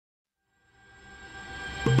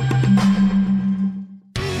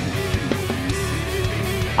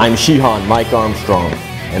I'm Shihan, Mike Armstrong,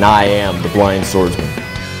 and I am the Blind Swordsman.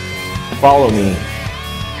 Follow me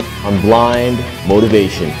on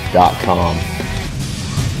blindmotivation.com.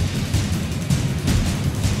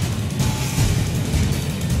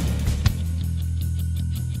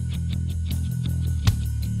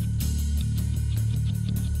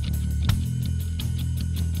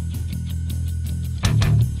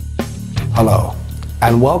 Hello,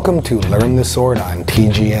 and welcome to Learn the Sword on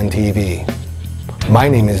TGN TV. My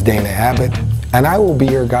name is Dana Abbott, and I will be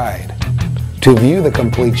your guide. To view the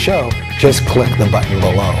complete show, just click the button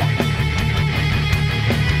below.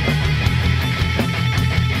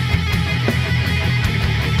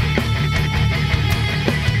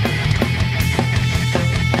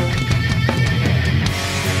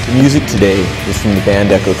 The music today is from the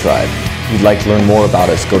band Echo Tribe. If you'd like to learn more about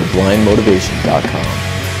us, go to blindmotivation.com.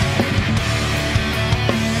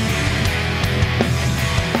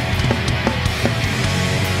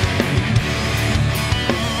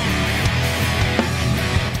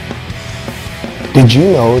 Did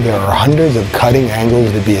you know there are hundreds of cutting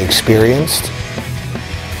angles to be experienced?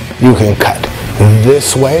 You can cut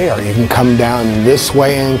this way, or you can come down this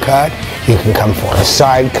way and cut. You can come for a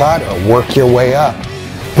side cut or work your way up.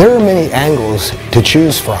 There are many angles to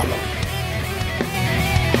choose from.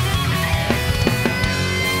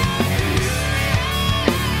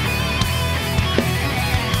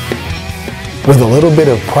 With a little bit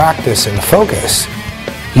of practice and focus,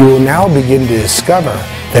 you will now begin to discover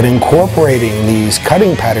that incorporating these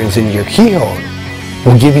cutting patterns into your keyhole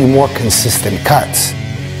will give you more consistent cuts.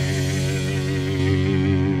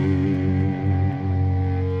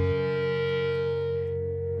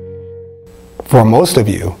 For most of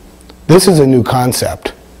you, this is a new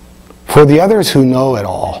concept. For the others who know it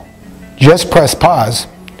all, just press pause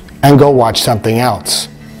and go watch something else.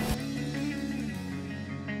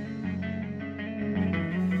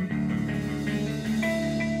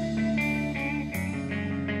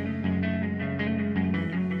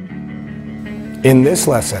 In this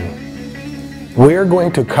lesson, we're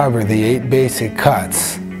going to cover the 8 basic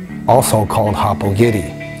cuts, also called hapogiri.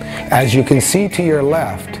 As you can see to your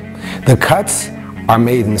left, the cuts are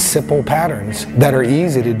made in simple patterns that are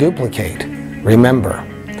easy to duplicate. Remember,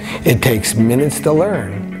 it takes minutes to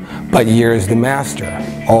learn, but years to master,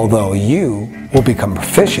 although you will become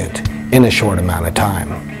proficient in a short amount of time.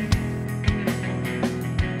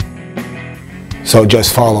 So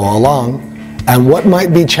just follow along, and what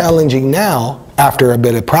might be challenging now, after a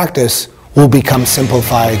bit of practice, will become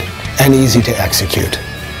simplified and easy to execute.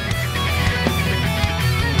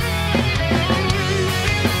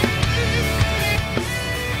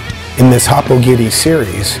 In this hapogiri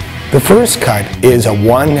series, the first cut is a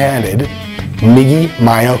one-handed migi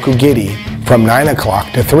myoku giri from 9 o'clock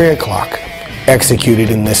to 3 o'clock, executed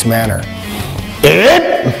in this manner.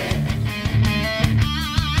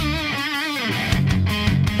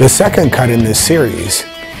 The second cut in this series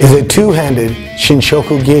is a two-handed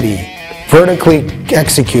shinshoku giri, vertically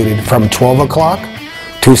executed from 12 o'clock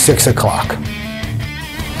to 6 o'clock.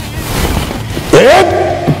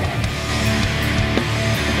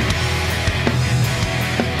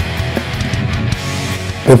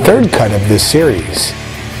 The third cut of this series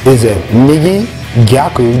is a migi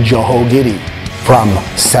gyaku joho giri from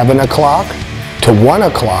 7 o'clock to 1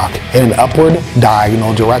 o'clock in an upward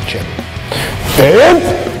diagonal direction.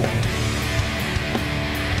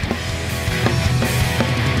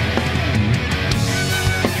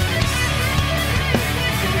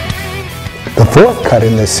 The fourth cut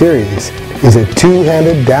in this series is a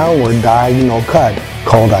two-handed downward diagonal cut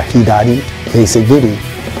called a hidari keisegiri.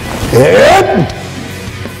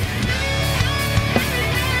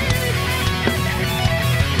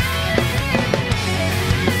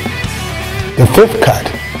 The fifth cut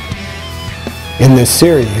in this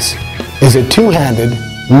series is a two-handed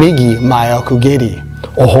migi myoku giri,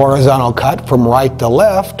 a horizontal cut from right to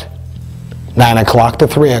left, 9 o'clock to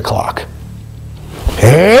 3 o'clock.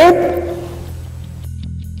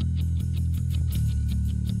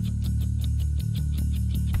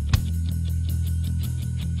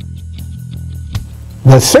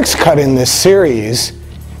 The sixth cut in this series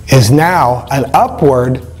is now an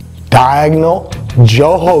upward diagonal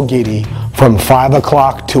joho giri from 5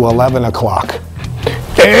 o'clock to 11 o'clock.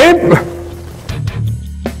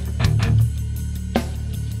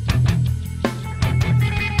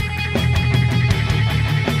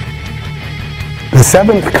 The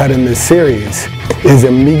seventh cut in this series is a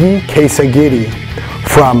migi keisegiri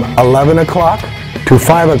from 11 o'clock to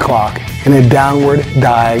 5 o'clock in a downward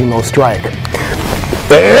diagonal strike.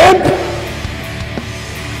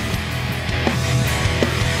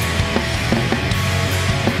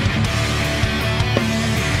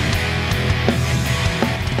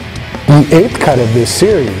 The 8th cut of this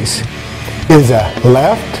series is a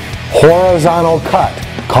left horizontal cut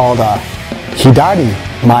called a Hidari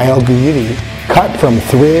Mayogiri cut from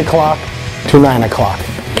 3 o'clock to 9 o'clock.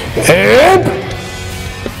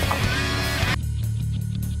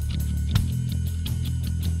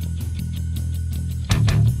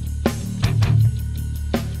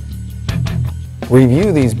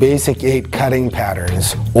 Review these basic 8 cutting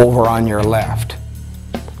patterns over on your left.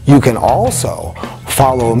 You can also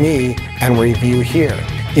follow me and review here.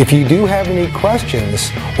 If you do have any questions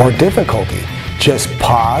or difficulty, just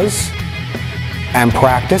pause and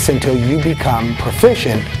practice until you become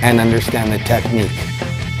proficient and understand the technique.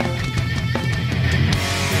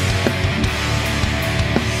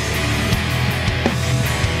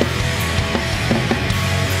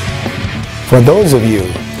 For those of you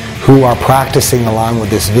who are practicing along with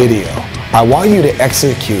this video, I want you to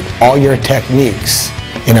execute all your techniques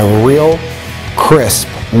in a real crisp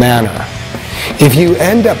manner. If you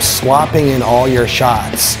end up swapping in all your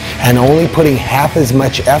shots and only putting half as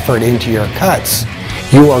much effort into your cuts,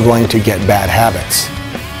 you are going to get bad habits.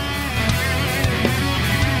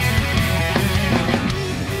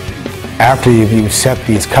 After you've set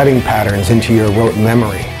these cutting patterns into your rote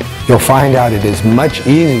memory, you'll find out it is much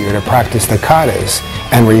easier to practice the katas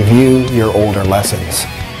and review your older lessons.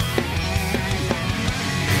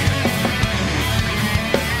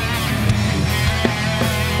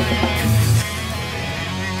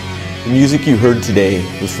 The music you heard today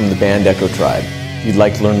was from the band Echo Tribe. If you'd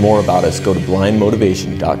like to learn more about us, go to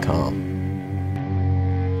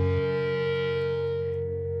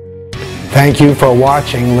blindmotivation.com. Thank you for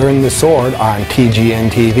watching Learn the Sword on TGN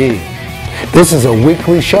TV. This is a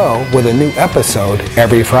weekly show with a new episode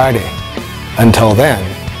every Friday. Until then,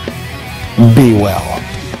 be well.